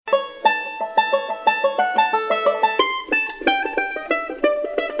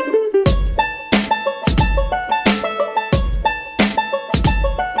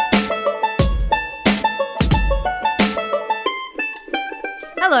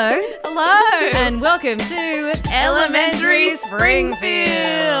Hello. Hello. And welcome to Elementary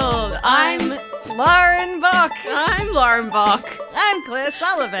Springfield. I'm Lauren Bach. I'm Lauren Bach. I'm Claire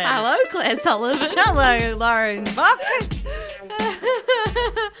Sullivan. Hello, Claire Sullivan. Hello, Lauren Bach.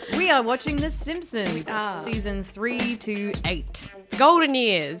 We are watching The Simpsons, season 3 to 8. Golden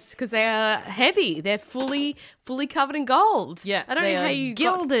years, because they are heavy. They're fully covered in gold. Yeah, I don't they know how are you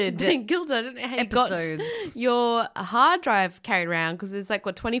gilded They're gilded. I don't know how you episodes. got your hard drive carried around, because there's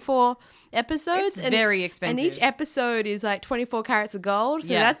 24 episodes. It's very expensive. And each episode is 24 carats of gold,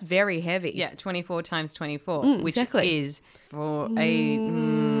 so that's very heavy. Yeah, 24 times 24, which exactly. is for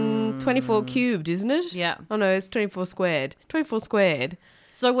a... 24 cubed, isn't it? Yeah. Oh no, it's 24 squared. 24 squared.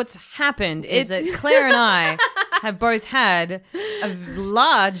 So what's happened is that Claire and I have both had a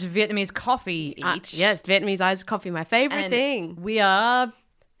large Vietnamese coffee each. Yes, Vietnamese iced coffee, my favorite And thing. we are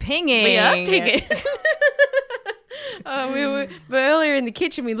pinging. We are pinging. We were earlier in the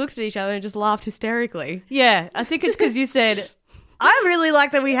kitchen, we looked at each other and just laughed hysterically. Yeah, I think it's because you said, I really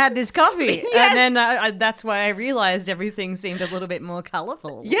like that we had this coffee. Yes. And then that's why I realized everything seemed a little bit more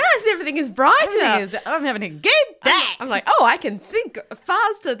colourful. Yes, everything is brighter. I'm having a good day. I'm like, I can think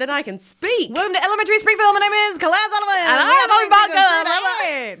faster than I can speak. Welcome to Elementary Springfield. My name is Claire Sullivan. And I'm Lauren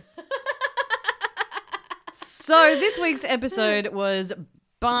Bach. So this week's episode was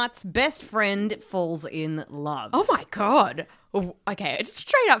Bart's best friend falls in love. Oh my God. Oh, okay, just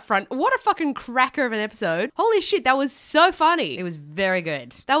straight up front, what a fucking cracker of an episode. Holy shit, that was so funny. It was very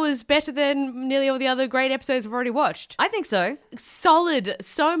good. That was better than nearly all the other great episodes I've already watched. I think so. Solid,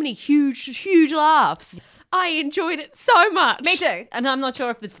 so many huge laughs. Yes. I enjoyed it so much. Me too. And I'm not sure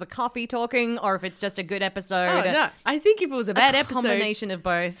if it's the coffee talking or if it's just a good episode. Oh, no. I think if it was a bad episode. Combination of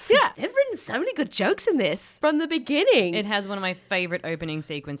both. Yeah, they've written so many good jokes in this from the beginning. It has one of my favourite opening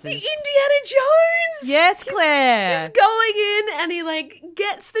sequences. The Indiana Jones! Yes, Claire! He's going in and he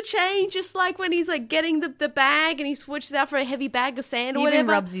gets the change, just like when he's getting the bag and he switches out for a heavy bag of sand or He whatever.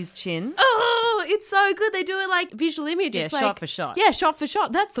 even rubs his chin. Oh, it's so good. They do it visual image. Yeah, it's shot for shot. Yeah, shot for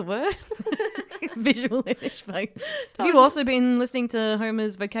shot. That's the word. Visual image. Have you also been listening to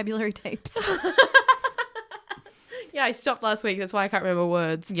Homer's vocabulary tapes? Yeah, I stopped last week. That's why I can't remember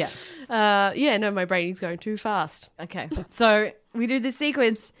words. Yeah. No, my brain is going too fast. Okay. So we do this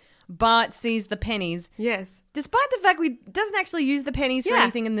sequence. Bart sees the pennies. Yes. Despite the fact we doesn't actually use the pennies for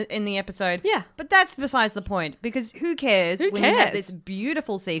anything in the episode. Yeah. But that's besides the point, because who cares when you have this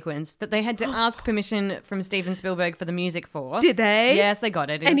beautiful sequence that they had to ask permission from Steven Spielberg for the music for. Did they? Yes, they got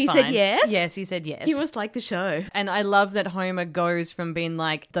it. And he said yes? Yes, he said yes. He must like the show. And I love that Homer goes from being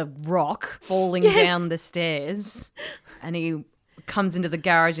like the Rock falling down the stairs and he comes into the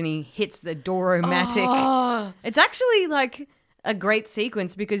garage and he hits the Door-O-Matic. Oh. It's actually a great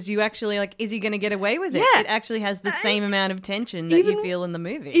sequence because you actually is he going to get away with it? Yeah. It actually has the same amount of tension that you feel in the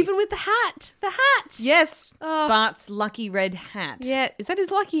movie. Even with the hat. The hat. Yes. Oh. Bart's lucky red hat. Yeah. Is that his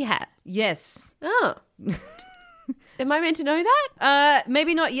lucky hat? Yes. Oh. Am I meant to know that?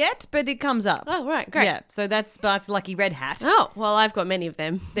 Maybe not yet, but it comes up. Oh, right. Great. Yeah. So that's Bart's lucky red hat. Oh, well, I've got many of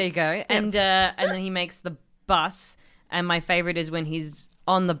them. There you go. And then he makes the bus. And my favorite is when he's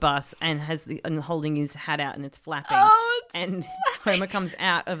on the bus and holding his hat out and it's flapping. Oh, and Homer comes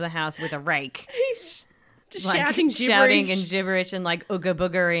out of the house with a rake. He's just shouting and gibberish and ooga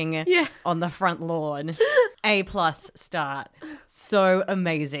boogering on the front lawn. A+ start. So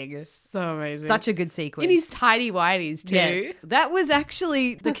amazing. So amazing. Such a good sequence. In his tidy whities too. Yes. That was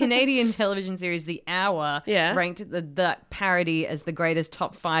actually the Canadian television series The Hour ranked that parody as the greatest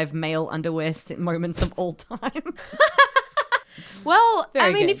top 5 male underwear moments of all time. Well,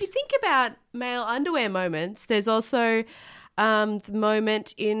 Very good. if you think about male underwear moments, there's also the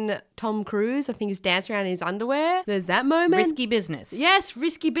moment in Tom Cruise, I think he's dancing around in his underwear. There's that moment. Risky business. Yes,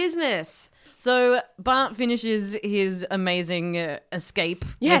 risky business. So Bart finishes his amazing escape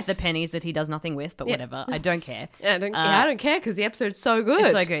with the pennies that he does nothing with, but whatever. I don't care. I don't care because the episode's so good.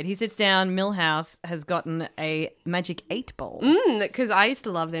 It's so good. He sits down. Milhouse has gotten a Magic 8 Ball. Because I used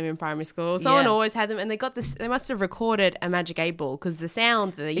to love them in primary school. Someone always had them, and they got this. They must have recorded a Magic 8 Ball because the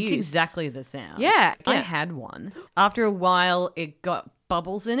sound that they used. It's exactly the sound. Yeah. I had one. After a while, it got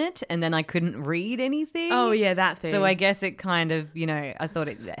bubbles in it and then I couldn't read anything. Oh, yeah, that thing. So I guess it kind of, I thought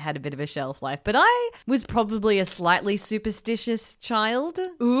it had a bit of a shelf life. But I was probably a slightly superstitious child.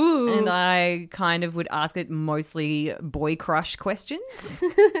 Ooh. And I kind of would ask it mostly boy crush questions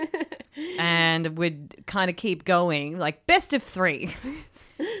and would kind of keep going, best of 3.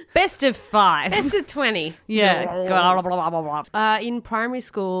 Best of 5. Best of 20. Yeah. In primary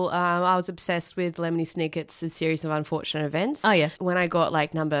school, I was obsessed with Lemony Snicket's The Series of Unfortunate Events. Oh, yeah. When I got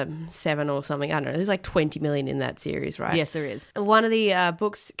like number 7 or something, I don't know, there's like 20 million in that series, right? Yes, there is. One of the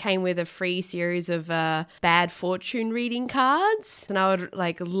books came with a free series of bad fortune reading cards, and I would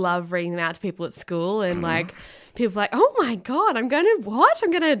like love reading them out to people at school, and like people were like, oh my God, I'm going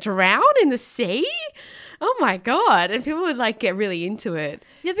to drown in the sea? Oh my God. And people would like get really into it.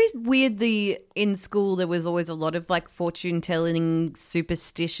 It'd be weird. In school there was always a lot of like fortune telling,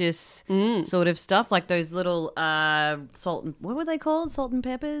 superstitious sort of stuff, like those little what were they called? Salt and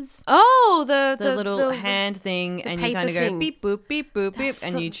peppers? Oh, the little hand thing, and you kind of go beep boop beep boop beep,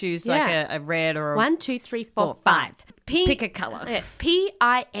 and you choose like a red or a 1, 2, 3, 4, 5. Pick a color.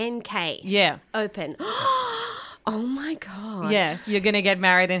 PINK. Yeah. Open. Oh my God. Yeah, you're going to get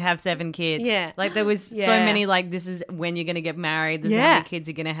married and have 7 kids. Yeah. Like there was so many, like this is when you're going to get married. This is how many kids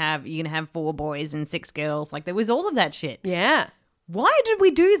you're going to have. You're going to have 4 boys and 6 girls. Like there was all of that shit. Yeah. Why did we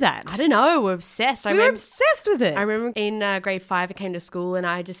do that? I don't know. We're obsessed. We were obsessed with it. I remember in grade 5 I came to school and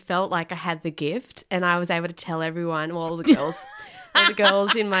I just felt like I had the gift and I was able to tell everyone, all the girls... the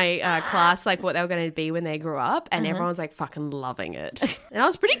girls in my class, like what they were going to be when they grew up, and everyone was like fucking loving it. And I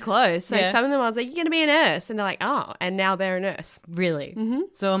was pretty close. Like some of them I was like, you're going to be a nurse. And they're like, oh, and now they're a nurse. Really? Mm-hmm.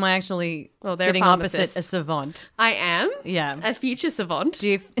 So am I actually they're sitting opposite a savant? I am. Yeah. A future savant. Do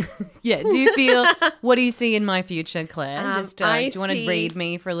you feel, what do you see in my future, Claire? Do you want to read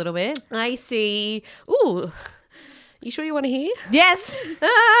me for a little bit? I see, ooh. You sure you want to hear? Yes. So now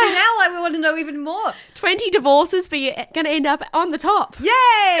I want to know even more. 20 divorces, but you're going to end up on the top. Yay!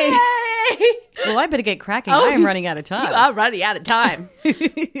 Yay! Well, I better get cracking. I am running out of time. You are running out of time.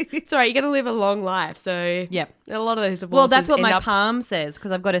 Sorry, you're going to live a long life. So yeah, a lot of those divorces. Well, that's what my palm says,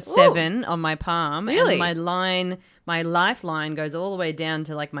 because I've got a 7 on my palm. Really? And my lifeline goes all the way down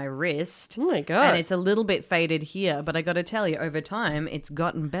to like my wrist. Oh my God. And it's a little bit faded here, but I got to tell you, over time, it's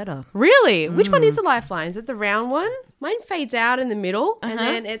gotten better. Really? Which one is the lifeline? Is it the round one? Mine fades out in the middle and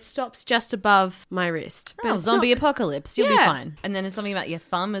then it stops just above my wrist. But zombie apocalypse. You'll be fine. And then it's something about your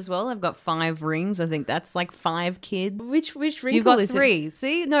thumb as well. I've got 5 rings. I think that's like 5 kids. Which wrinkle You've got is 3. it?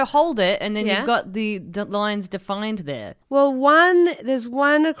 See? No, hold it, and then you've got the lines defined there. Well, there's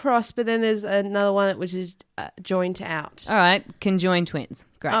one across, but then there's another one which is joined out. All right. Conjoined twins.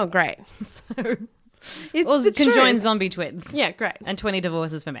 Great. Oh, great. So it's the conjoined truth. zombie twins. Yeah, great. And 20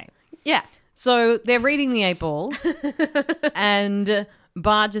 divorces for me. Yeah. So they're reading the 8 Ball, and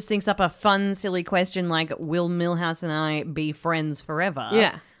Bart just thinks up a fun, silly question like, will Milhouse and I be friends forever?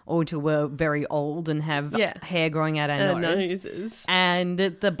 Yeah. Or till we're very old and have hair growing out our noses. And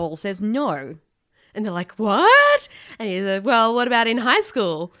the Ball says no. And they're like, what? And he's like, well, what about in high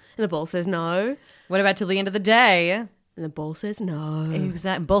school? And the Ball says no. What about till the end of the day? And the Ball says no.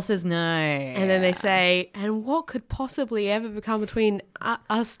 Exactly. Ball says no. And then they say, and what could possibly ever become between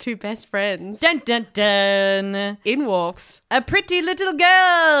us 2 best friends? Dun, dun, dun. In walks a pretty little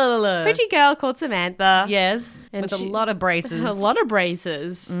girl. Pretty girl called Samantha. Yes. And with a lot of braces. A lot of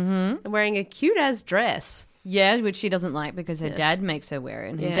braces. Mm-hmm. And wearing a cute-ass dress. Yeah, which she doesn't like because her dad makes her wear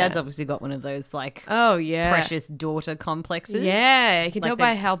it. Her dad's obviously got one of those, like, precious daughter complexes. Yeah, you can tell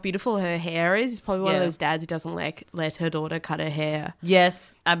by how beautiful her hair is. He's probably one of those dads who doesn't let her daughter cut her hair.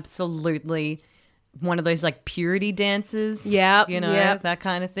 Yes, absolutely. One of those, like, purity dances. Yeah. You know, that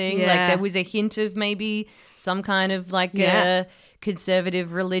kind of thing. Yeah. Like, there was a hint of maybe some kind of, like,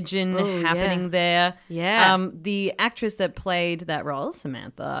 conservative religion happening there. Yeah. The actress that played that role,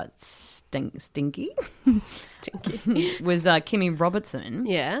 Samantha Stinky, was Kimmy Robertson.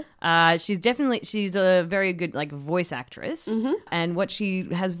 Yeah. She's a very good like voice actress, and what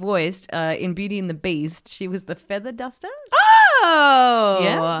she has voiced in Beauty and the Beast, she was the feather duster. Oh,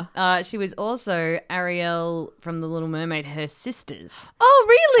 yeah. She was also Ariel from The Little Mermaid, her sisters. Oh,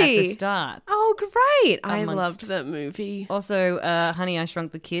 really? At the start. Oh, great! I loved that movie. Also, Honey, I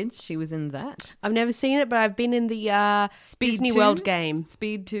Shrunk the Kids. She was in that. I've never seen it, but I've been in the Disney World game.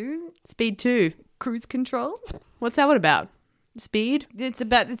 Speed 2. Speed 2. Cruise Control. What's that one about? Speed? It's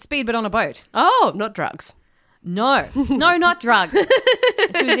speed, but on a boat. Oh, not drugs. No, not drugs.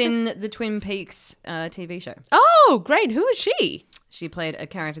 She was in the Twin Peaks TV show. Oh, great. Who is she? She played a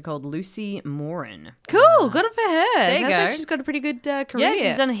character called Lucy Moran. Cool. Good for her. There you go. Like she's got a pretty good career. Yeah,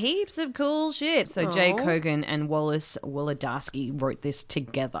 she's done heaps of cool shit. So Jay Kogan and Wallace Wolodarski wrote this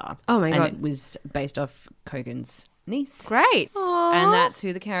together. Oh, my God. And it was based off Kogan's niece. Great. Aww. And that's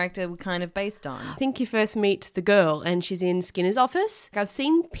who the character was kind of based on. I think you first meet the girl and she's in Skinner's office. I've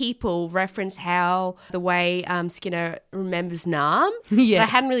seen people reference how the way Skinner remembers Nam. Yes. But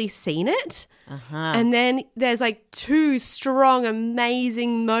I hadn't really seen it. And then there's like 2 strong,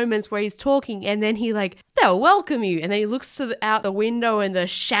 amazing moments where he's talking, and then he like, they'll welcome you. And then he looks out the window and the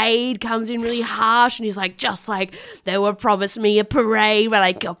shade comes in really harsh, and he's like, just like they were promised me a parade when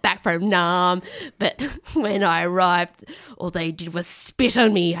I got back from Nam. But when I arrived, all they did was spit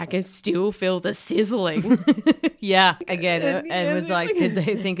on me. I can still feel the sizzling. Yeah, again, and was like, did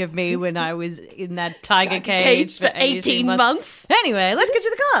they think of me when I was in that tiger cage for 18 months? Anyway, let's get to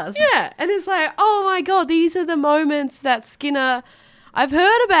the cars. Yeah, and it's like, oh my God, these are the moments that Skinner I've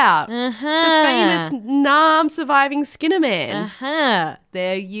heard about. The famous Nam surviving Skinner man.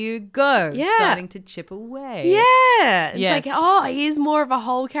 There you go. Yeah. Starting to chip away. Yeah. It's Yes. like, oh, he's more of a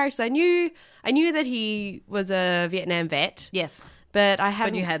whole character. I knew that he was a Vietnam vet, Yes. but I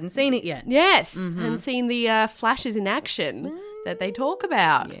hadn't. But you hadn't seen it yet. Yes, and seen the flashes in action that they talk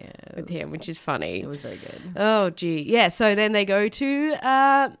about with him, which is funny. It was very good. Oh, gee. Yeah, so then they go to,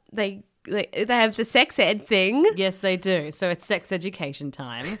 they have the sex ed thing Yes, they do. So it's sex education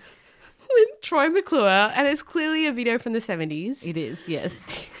time. with Troy McClure, and it's clearly a video from the 70s. It is, yes.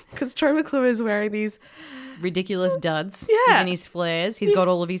 Because Troy McClure is wearing these, Ridiculous duds. Yeah. He's in his flares. He's got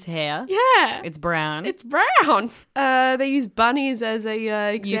all of his hair. yeah. It's brown. It's brown. They use bunnies as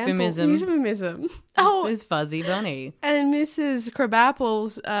a example. Euphemism. Oh, His fuzzy bunny. and Mrs.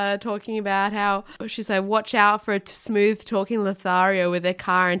 Crabapple's talking about how she's like, watch out for a smooth talking Lothario with a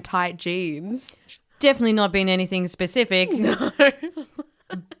car and tight jeans. Definitely not been anything specific. No.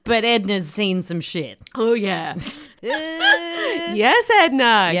 But Edna's seen some shit. Oh, yeah. Yes,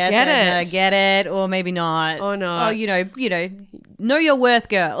 Edna. Yes, Get Edna, it. get it, or maybe not. Or not. Oh, you know your worth,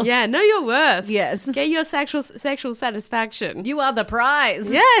 girl. Yeah, know your worth. Yes. Get your sexual satisfaction. You are the prize.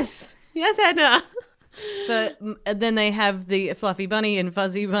 Yes. Yes, Edna. So and then they have the fluffy bunny and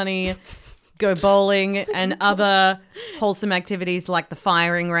fuzzy bunny go bowling and other wholesome activities like the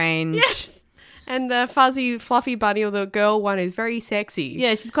firing range. Yes. And the fuzzy, fluffy bunny, or the girl one, is very sexy.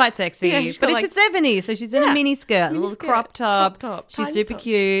 Yeah, she's quite sexy. Yeah, she's but got, it's the 70s, so she's in a mini skirt, a little crop top. She's tiny super top.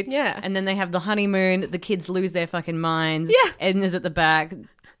 cute. Yeah. And then they have the honeymoon. The kids lose their fucking minds. Yeah. Edna's at the back,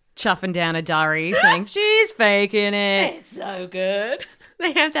 chuffing down a durry, saying she's faking it. It's so good.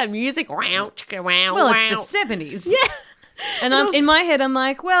 They have that music. Wow, chicka, wow, Well, wow. it's the 70s. Yeah. And also- in my head, I'm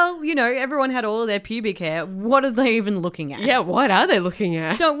like, well, everyone had all of their pubic hair. What are they even looking at? Yeah, what are they looking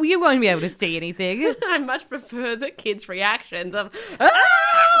at? You won't be able to see anything. I much prefer the kids' reactions of,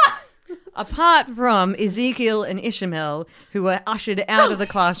 ah! Apart from Ezekiel and Ishmael, who were ushered out of the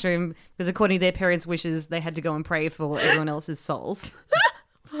classroom because, according to their parents' wishes, they had to go and pray for everyone else's souls.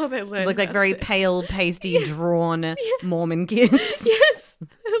 Oh, they learned Look like about very sex. pale, pasty, drawn Mormon kids. Yes.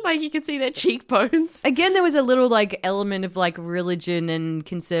 Like you can see their cheekbones. Again, there was a little element of religion and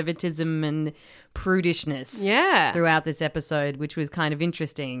conservatism and prudishness Yeah. throughout this episode, which was kind of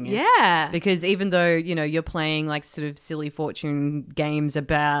interesting. Yeah. Because even though, you're playing sort of silly fortune games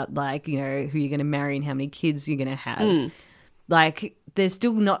about who you're going to marry and how many kids you're going to have, there's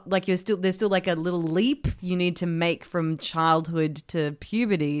still not there's still a little leap you need to make from childhood to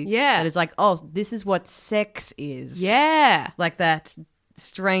puberty. Yeah. That is oh, this is what sex is. Yeah. Like that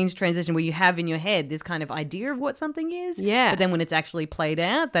strange transition where you have in your head this kind of idea of what something is. Yeah. But then when it's actually played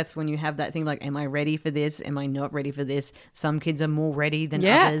out, that's when you have that thing am I ready for this? Am I not ready for this? Some kids are more ready than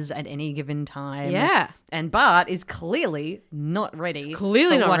Yeah. others at any given time. Yeah. And Bart is clearly not ready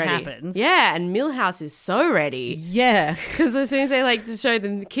Clearly for not what ready. happens. Yeah, and Milhouse is so ready. Yeah. Because as soon as they show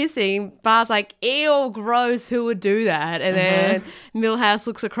them kissing, Bart's like, ew, gross, who would do that? And then Milhouse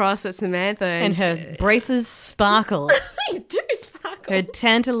looks across at Samantha And her braces sparkle. they do sparkle. Her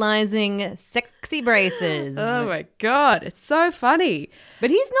tantalizing, sexy braces. Oh my God, it's so funny. But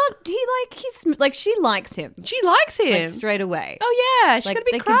he's she likes him. She likes him. Straight away. Oh yeah, she's got a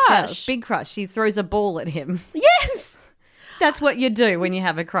they big can tell. crush. Big crush. She throws a ball at him. Yes. That's what you do when you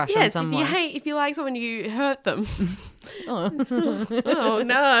have a crush on Yes, someone. if you like someone, you hurt them. Oh. Oh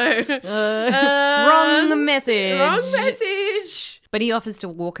no. Wrong message. Wrong message. But he offers to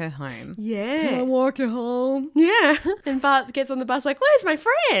walk her home. Yeah. walk you home? Yeah. And Bart gets on the bus like, where's my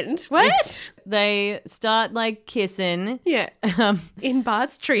friend? What? They start kissing. Yeah. In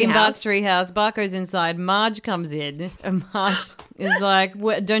Bart's treehouse. In Bart's treehouse, Bart goes inside. Marge comes in, and Marge is like,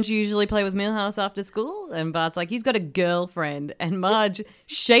 "Don't you usually play with Milhouse after school?" And Bart's like, "He's got a girlfriend." And Marge,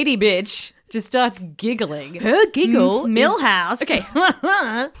 shady bitch, just starts giggling. Her giggle. Milhouse. Okay.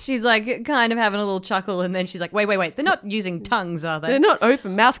 She's kind of having a little chuckle, and then she's like, "Wait, they're not using tongues, are they?" They're not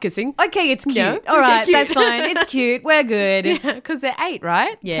open mouth kissing. Okay, it's cute. No. All right, Okay, cute. that's fine. It's cute. We're good. Yeah, because they're 8,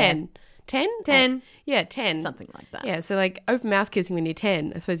 right? Yeah. 10. 10? 10. Yeah, 10. Something like that. Yeah, so like open mouth kissing when you're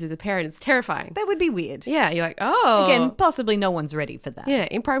 10, I suppose as a parent, it's terrifying. That would be weird. Yeah, you're like, oh. Again, possibly no one's ready for that. Yeah,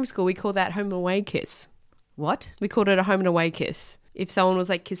 in primary school, we call that home and away kiss. What? We called it a home and away kiss. If someone was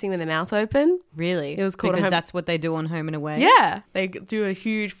like kissing with their mouth open. Really? It was called a because home- that's what they do on Home and Away? Yeah. They do a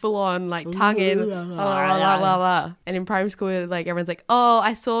huge full on like tongue in. La, la, la, la, la. And in primary school, like everyone's like, oh,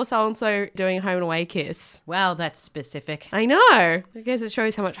 I saw so-and-so doing a home and away kiss. Wow, that's specific. I know. I guess it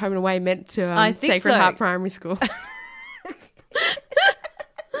shows how much home and away meant to I think Sacred so. Heart Primary School.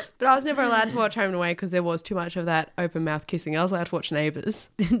 But I was never allowed to watch Home and Away because there was too much of that open mouth kissing. I was allowed to watch Neighbours.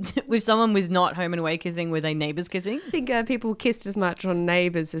 If someone was not Home and Away kissing, were they neighbours kissing? I think people kissed as much on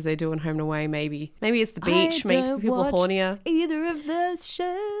Neighbours as they do on Home and Away, maybe. Maybe it's the beach, I makes don't people watch hornier. Either of those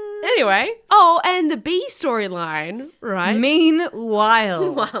shows. Anyway. Oh, and the B storyline, right?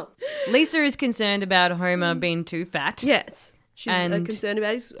 Meanwhile, Wow. Lisa is concerned about Homer being too fat. Yes. She's And- concerned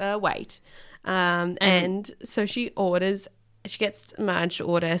about his weight. And so she gets Marge to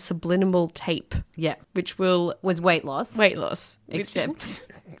order subliminal tape, Yeah. which will Was weight loss. weight loss. Except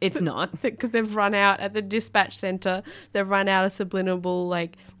it's not. Because they've run out at the dispatch center, they've run out of subliminal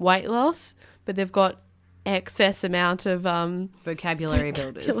like weight loss, but they've got excess amount of Vocabulary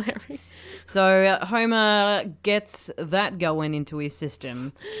builders. vocabulary. So Homer gets that going into his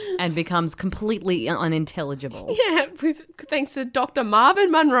system and becomes completely unintelligible. Yeah, thanks to Dr.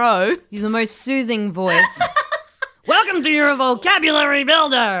 Marvin Monroe. The most soothing voice. Welcome to your vocabulary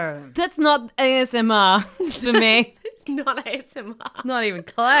builder. That's not ASMR for me. It's not ASMR. Not even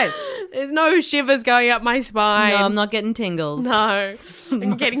close. There's no shivers going up my spine. No, I'm not getting tingles. No,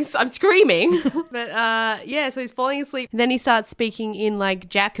 I'm screaming. But yeah, so he's falling asleep. Then he starts speaking in like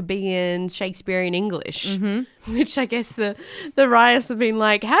Jacobean Shakespearean English, which I guess the writers have been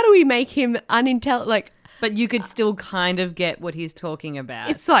like, how do we make him unintelligent? Like, But you could still kind of get what he's talking about.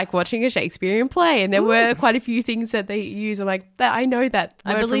 it's like watching a Shakespearean play, and there were quite a few things that they use. I'm like, I know that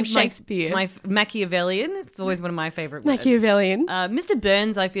word I believe from Shakespeare. My Machiavellian. It's always one of my favorite words. Machiavellian. Mr.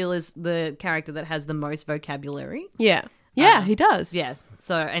 Burns, I feel, is the character that has the most vocabulary. Yeah, he does. Yes.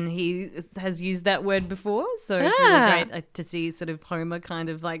 So, and he has used that word before. So it's Ah. really great to see sort of Homer kind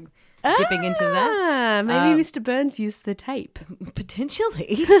of like dipping into that. Maybe Mr. Burns used the tape.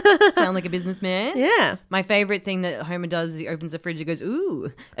 Potentially. Sound like a businessman. Yeah. My favorite thing that Homer does is he opens the fridge and goes,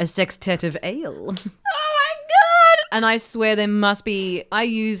 ooh, a sextet of ale. Oh my god. And I swear there must be, I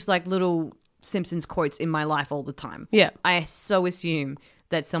use like little Simpsons quotes in my life all the time. Yeah. I so assume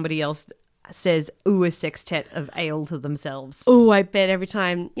that somebody else says, ooh, a sextet of ale to themselves. Oh, I bet every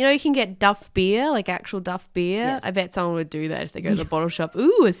time. You know, you can get Duff beer, like actual Duff beer. Yes. I bet someone would do that if they go to the bottle shop.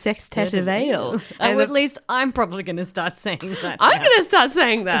 Ooh, a sextet of ale. And At least I'm probably going to start saying that. I'm now. going to start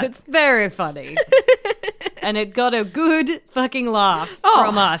saying that. It's very funny. And it got a good fucking laugh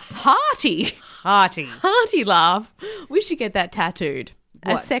from us. Hearty. Hearty. Hearty laugh. We should get that tattooed.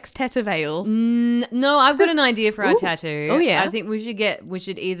 A What? sextet of ale. No, I've got an idea for our Ooh. tattoo. Oh, yeah. I think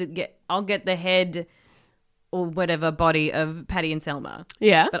I'll get the head or whatever body of Patty and Selma.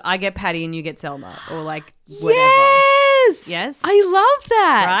 Yeah. But I get Patty and you get Selma or like whatever. Yes. Yes? I love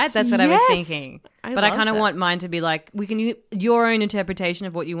that. Right? That's what I was Yes. thinking. I But I love kind of that. want mine to be like, we can use your own interpretation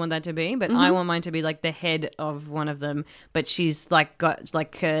of what you want that to be, but I want mine to be like the head of one of them, but she's like got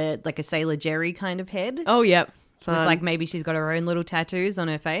like a Sailor Jerry kind of head. Oh, yep. With Fun. like maybe she's got her own little tattoos on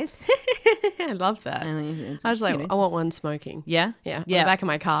her face. I love that. And it's, I was like, you know. I want one smoking. Yeah? Yeah. On Yeah. the back of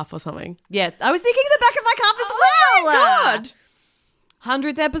my calf or something. Yeah. I was thinking the back of my calf as Oh well. my God.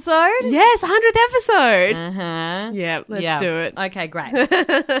 100th episode? Yes, 100th episode. Uh-huh. Yeah, let's do it. Okay, great.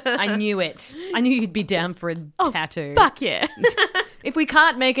 I knew it. I knew you'd be down for a tattoo. Fuck yeah. If we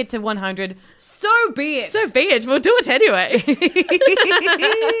can't make it to 100, so be it. So be it. We'll do it anyway.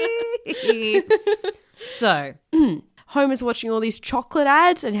 So, Homer's watching all these chocolate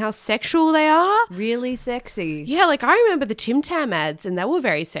ads and how sexual they are. really sexy. Yeah, like I remember the Tim Tam ads and they were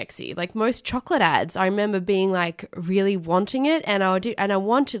very sexy. Like most chocolate ads, I remember being like really wanting it, and I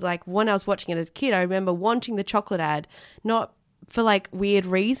wanted like when I was watching it as a kid, I remember wanting the chocolate ad, not for like weird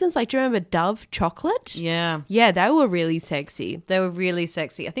reasons. Like, do you remember Dove chocolate? Yeah. Yeah, they were really sexy. They were really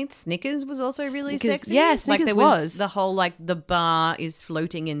sexy. I think Snickers was also really Snickers- sexy. yeah, like Snickers there was. the whole like the bar is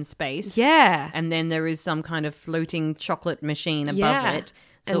floating in space. Yeah. And then there is some kind of floating chocolate machine above Yeah. it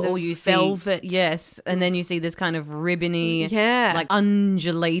So And the all you velvet. see, yes, and then you see this kind of ribbony, Yeah. like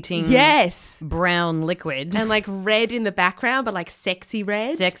undulating, Yes. brown liquid, And like red in the background, but like sexy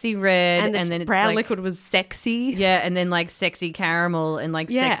red. sexy red, And the then it's brown like, liquid was sexy. yeah, and then like sexy caramel and like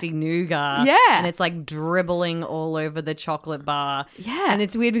Yeah. sexy nougat, Yeah. and it's like dribbling all over the chocolate bar, Yeah. and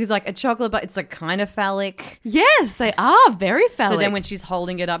it's weird because like a chocolate bar, it's like kind of phallic. Yes, they are very phallic. So then when she's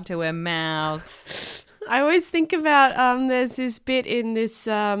holding it up to her mouth, I always think about there's this bit in this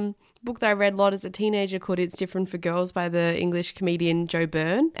book that I read a lot as a teenager called It's Different for Girls by the English comedian Joe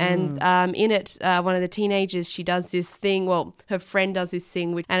Byrne. And in it, one of the teenagers, she does this thing, well, her friend does this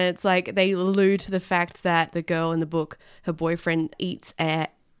thing, and it's like they allude to the fact that the girl in the book, her boyfriend eats a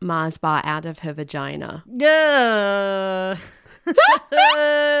Mars bar out of her vagina. no.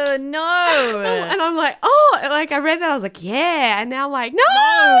 And I'm like, oh, like I read that, I was like, yeah. And now I'm like, no,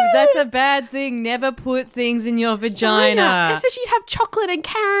 No, that's a bad thing. Never put things in your vagina. Especially you'd have chocolate and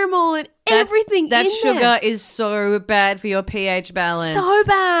caramel and everything That in sugar there. is so bad for your pH balance. So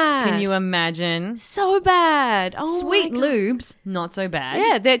bad. Can you imagine? So bad. Oh, Sweet my God. lubes, not so bad.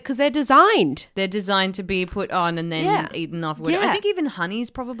 Yeah, because they're designed. They're designed to be put on and then Yeah. eaten off. With. I Yeah. think even honey's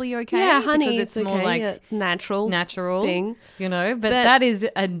probably okay. Yeah, honey, because it's it's okay. more like Yeah, it's natural. natural thing. you know. But But- that is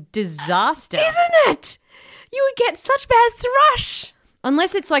a disaster. Isn't it? You would get such bad thrush.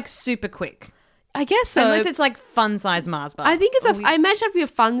 Unless it's like super quick. I guess so. Unless it's like fun size Mars bar. I think it's I imagine it'd be a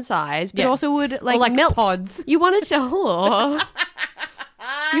fun size, but Yeah. also would like, like melt. pods. You want it to.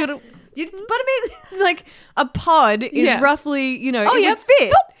 You gotta- But I mean, like a pod is Yeah. roughly, it yeah. would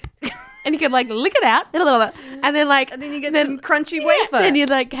fit. and you could like lick it out, and then like, And then you get some crunchy yeah, wafer. Then you'd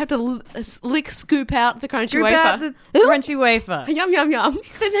like have to scoop out the crunchy Scoop wafer. out the crunchy wafer. Yum yum yum,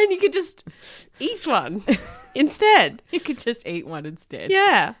 and then you could just eat one instead. You could just eat one instead.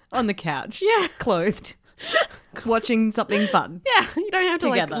 Yeah, On the couch. Yeah. Clothed. Watching something fun. yeah. You don't have to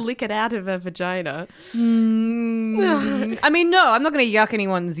Together. like lick it out of a vagina. I mean, no, I'm not going to yuck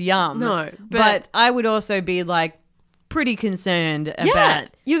anyone's yum. No, but I would also be like pretty concerned Yeah, about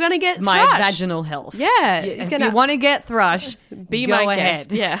you're gonna get my thrush. vaginal health. Yeah, If gonna you want to get thrush, be go my ahead.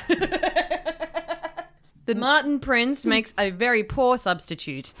 guest. Yeah. The Martin Prince makes a very poor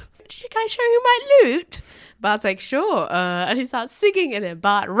substitute. Can I show you my lute? Bart's like, sure. And he starts singing, and then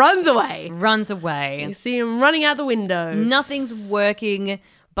Bart runs away. Runs away. You see him running out the window. Nothing's working.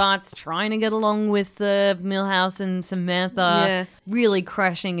 Bart's trying to get along with Milhouse and Samantha, Yeah. really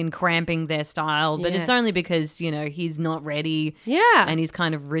crushing and cramping their style. But Yeah. it's only because, he's not ready. Yeah. And he's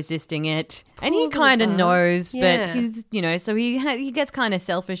kind of resisting it. And Poor he kind of little Bart. knows, Yeah. but he's, so he gets kind of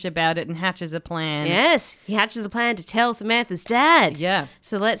selfish about it and hatches a plan. Yes, he hatches a plan to tell Samantha's dad. Yeah.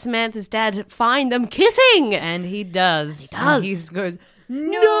 So let Samantha's dad find them kissing. And he does. He does. He goes,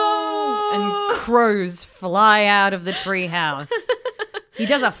 no! And crows fly out of the treehouse. He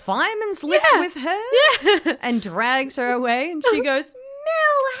does a fireman's lift Yeah. with her Yeah. and drags her away, and she goes,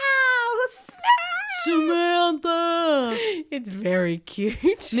 Milhouse! Samantha! It's very cute.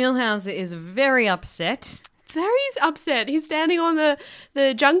 Milhouse is very upset. Very upset. He's standing on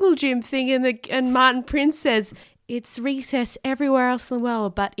the jungle gym thing, and Martin Prince says, "It's recess everywhere else in the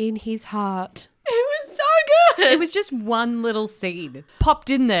world, but in his heart." It was so good. It was just one little seed popped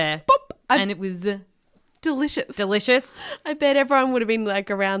in there, Pop. and it was delicious. delicious. I bet everyone would have been like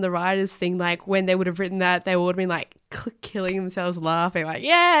around the writers thing, like when they would have written that, they would have been like killing themselves laughing, like,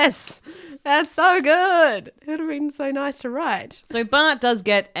 yes, that's so good. It would have been so nice to write. So Bart does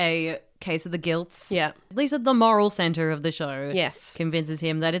get a case of the guilts. Yeah. Lisa, the moral center of the show, Yes. convinces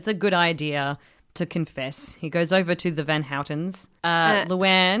him that it's a good idea to confess. He goes over to the Van Houtens,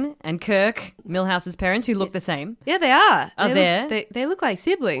 Luann and Kirk, Milhouse's parents, who look the same. Yeah, they are. Are they there? They look like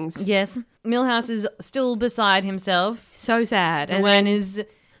siblings. Yes. Milhouse is still beside himself. So sad. And Luann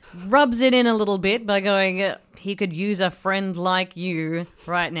rubs it in a little bit by going, he could use a friend like you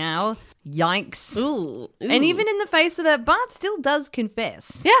right now. Yikes. Ooh. And even in the face of that, Bart still does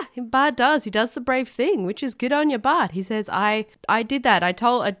confess. Yeah, Bart does. He does the brave thing, which is good on you, Bart. He says, I did that. I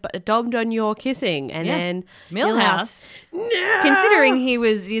dobbed on your kissing. And Yeah. then Milhouse, no! considering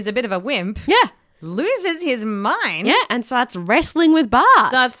he's a bit of a wimp, Yeah. loses his mind. Yeah, and starts wrestling with Bart.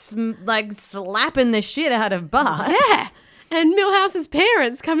 Starts like slapping the shit out of Bart. Yeah. And Milhouse's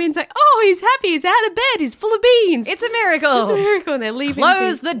parents come in and say, oh, he's happy. He's out of bed. He's full of beans. It's a miracle. It's a miracle. And they're leaving.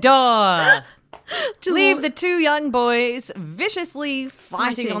 Close the door. Just Leave the two young boys viciously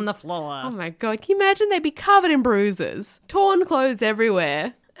fighting Fighting. on the floor. Oh, my God. Can you imagine? They'd be covered in bruises. Torn clothes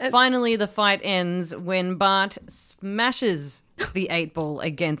everywhere. And Finally, the fight ends when Bart smashes the 8-ball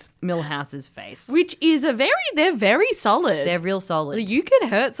against Milhouse's face. Which is they're very solid. They're real solid. You could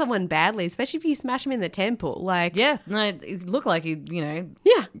hurt someone badly, especially if you smash them in the temple. Like, Yeah, no, it looked like he,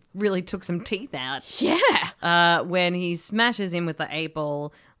 yeah. really took some teeth out. Yeah. When he smashes him with the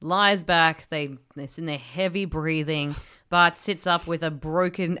 8-ball, lies back, they're in their heavy breathing. Bart sits up with a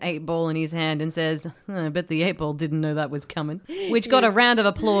broken 8-ball in his hand and says, I bet the 8-ball didn't know that was coming, which got a round of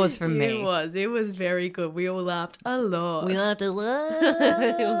applause from me. It was very good. We all laughed a lot. We laughed a lot.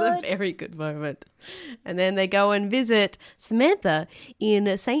 It was a very good moment. And then they go and visit Samantha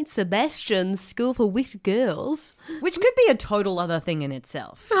in St. Sebastian's School for Wicked Girls. Which could be a total other thing in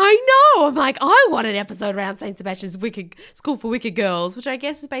itself. I know. I'm like, I want an episode around St. Sebastian's School for Wicked Girls, which I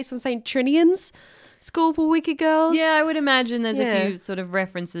guess is based on St. Trinian's School for Wicked Girls. Yeah, I would imagine there's Yeah. a few sort of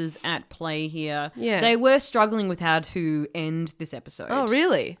references at play here. Yeah. They were struggling with how to end this episode. Oh,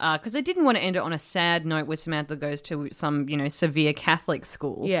 really? Because they didn't want to end it on a sad note where Samantha goes to some, severe Catholic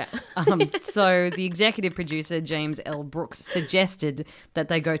school. Yeah. So the executive producer, James L. Brooks, suggested that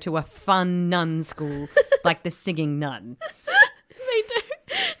they go to a fun nun school, like the Singing Nun. They do.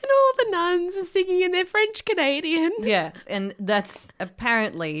 And all the nuns are singing in their French Canadian. Yeah, and that's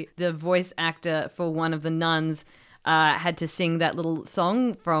apparently the voice actor for one of the nuns had to sing that little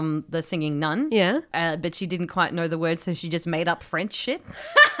song from the Singing Nun. Yeah. But she didn't quite know the words, so she just made up French shit.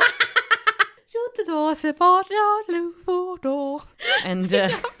 And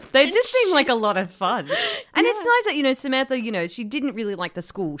they just seem like a lot of fun. And it's nice that, Samantha, she didn't really like the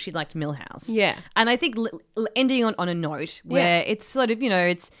school. She liked Milhouse. Yeah. And I think ending on a note where it's sort of,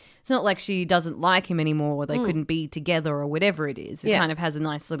 it's not like she doesn't like him anymore or they couldn't be together or whatever it is. It kind of has a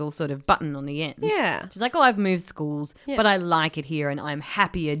nice little sort of button on the end. Yeah. She's like, I've moved schools, but I like it here and I'm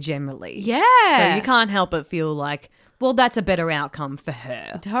happier generally. Yeah. So you can't help but feel like, well, that's a better outcome for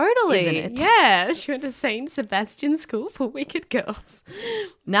her. Totally. Isn't it? Yeah. She went to St. Sebastian's School for Wicked Girls.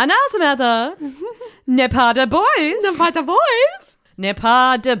 Now, Samantha. Ne pas de boys. The Butter Boys. Ne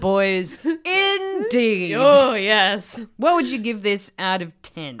pas de boys. Indeed. Oh, yes. What would you give this out of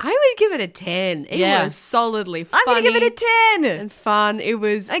 10? I would give it a 10. It Yeah. was solidly funny. I'm going to give it a 10. and fun. It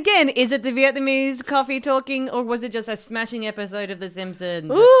was. Again, is it the Vietnamese coffee talking or was it just a smashing episode of The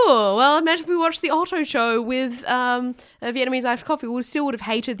Simpsons? Ooh, well, imagine if we watched the Otto show with a Vietnamese iced coffee. We still would have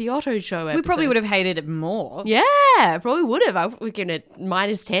hated the Otto show episode. We probably would have hated it more. Yeah, probably would have. I would have given it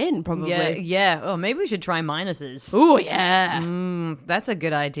minus 10, probably. Yeah. Oh, maybe we should try minuses. Ooh, yeah. That's a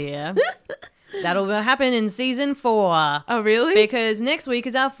good idea. That'll happen in season 4. Oh, really? Because next week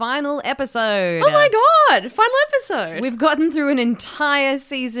is our final episode. Oh, my God. Final episode. We've gotten through an entire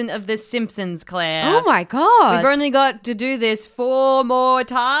season of The Simpsons, Claire. Oh, my God. We've only got to do this 4 more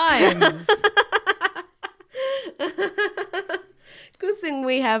times. Good thing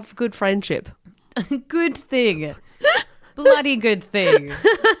we have good friendship. Good thing. Bloody good thing.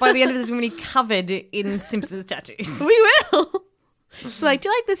 By the end of this, we're going to be covered in Simpsons tattoos. We will. She's like, do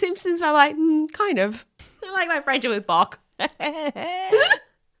you like The Simpsons? And I'm like, kind of. I like my friendship with Bok.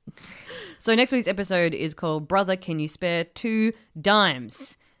 So next week's episode is called Brother, Can You Spare 2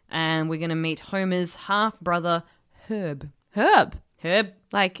 Dimes? And we're going to meet Homer's half-brother, Herb. Herb. Herb?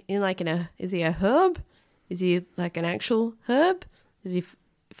 Is he a herb? Is he like an actual herb? Does he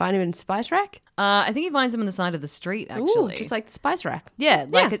find him in Spice Rack? I think he finds him on the side of the street, actually. Ooh, just like the Spice Rack. Yeah,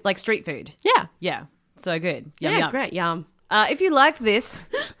 like street food. Yeah. Yeah, so good. Yum, Yeah, yum. great. Yum. If you liked this,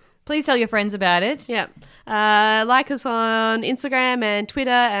 please tell your friends about it. Yeah. Like us on Instagram and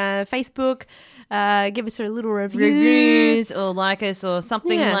Twitter and Facebook. Give us a little Reviews or like us or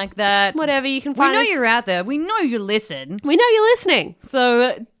something Yeah. like that. Whatever you can We find know us. you're out there. We know you listen. We know you're listening.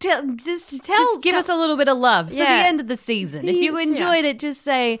 So just give us a little bit of love for the Yeah. end of the season. If you Yeah. enjoyed it, just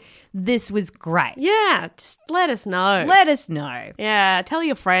say, this was great. Yeah. Just let us know. Let us know. Yeah. Tell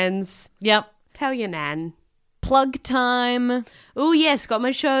your friends. Yep. Tell your nan. Plug time. Oh, yes. Got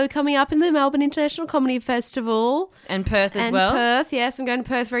my show coming up in the Melbourne International Comedy Festival. And Perth as And well. Perth, yes. I'm going to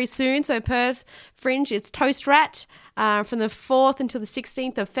Perth very soon. So Perth Fringe, it's Toast Rat from the 4th until the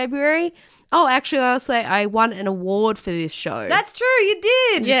 16th of February. Oh, actually, I won an award for this show. That's true, you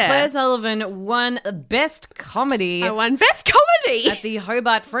did. Yeah. Claire Sullivan won Best Comedy I won Best Comedy. at the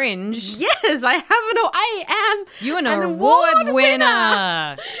Hobart Fringe. Yes, I am. You an award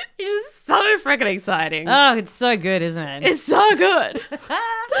winner. It is so freaking exciting. Oh, it's so good, isn't it? It's so good.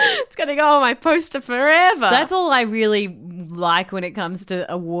 It's going to go on my poster forever. That's all I really like when it comes to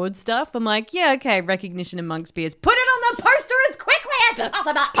award stuff. I'm like, yeah, okay, recognition amongst peers. Put it on the poster as quickly as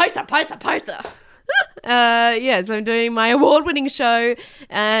possible. poster. So I'm doing my award-winning show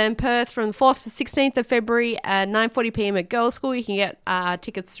in Perth from the 4th to 16th of February at 9:40 p.m. at Girls School. You can get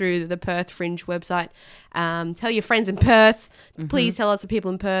tickets through the Perth Fringe website. Tell your friends in Perth. Please tell lots of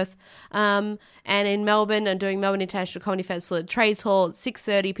people in Perth. And in Melbourne, I'm doing Melbourne International Comedy Festival at Trades Hall at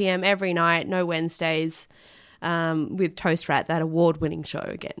 6:30 p.m. every night, no Wednesdays, with Toast Rat, that award-winning show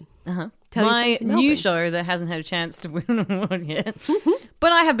again. My new show that hasn't had a chance to win an award yet,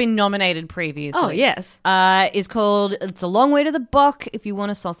 but I have been nominated previously. Oh, yes. Is called It's a Long Way to the Bock. If you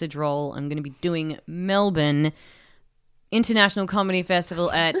want a sausage roll, I'm going to be doing Melbourne International Comedy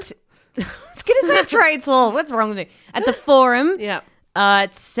Festival at... I was going to say Trades Hall. What's wrong with me? At the Forum. Yeah.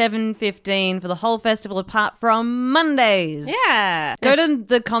 It's 7:15 for the whole festival apart from Mondays. Yeah. Go to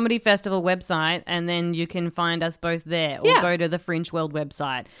the Comedy Festival website and then you can find us both there. Or go to the Fringe World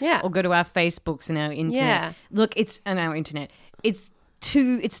website. Yeah. Or go to our Facebooks and our internet. Yeah. Look, it's on our internet. It's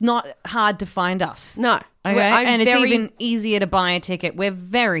not hard to find us. No. Okay? And it's even easier to buy a ticket. We're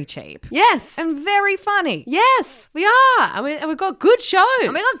very cheap. Yes. And very funny. Yes, we are. I mean, we've got good shows.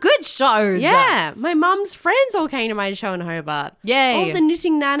 And we got good shows. Yeah. My mum's friends all came to my show in Hobart. Yay. All the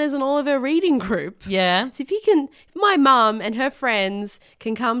Knitting Nanas and all of her reading group. Yeah. So if my mum and her friends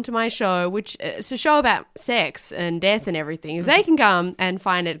can come to my show, which is a show about sex and death and everything, if they can come and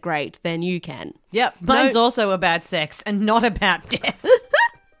find it great, then you can. Yep. Mine's also about sex and not about death.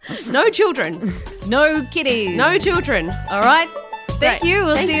 No children. No kitties. No children. All right. Thank Right. you.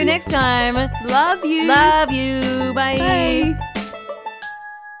 We'll Thank see you you. next time. Love you. Love you. Bye. Bye.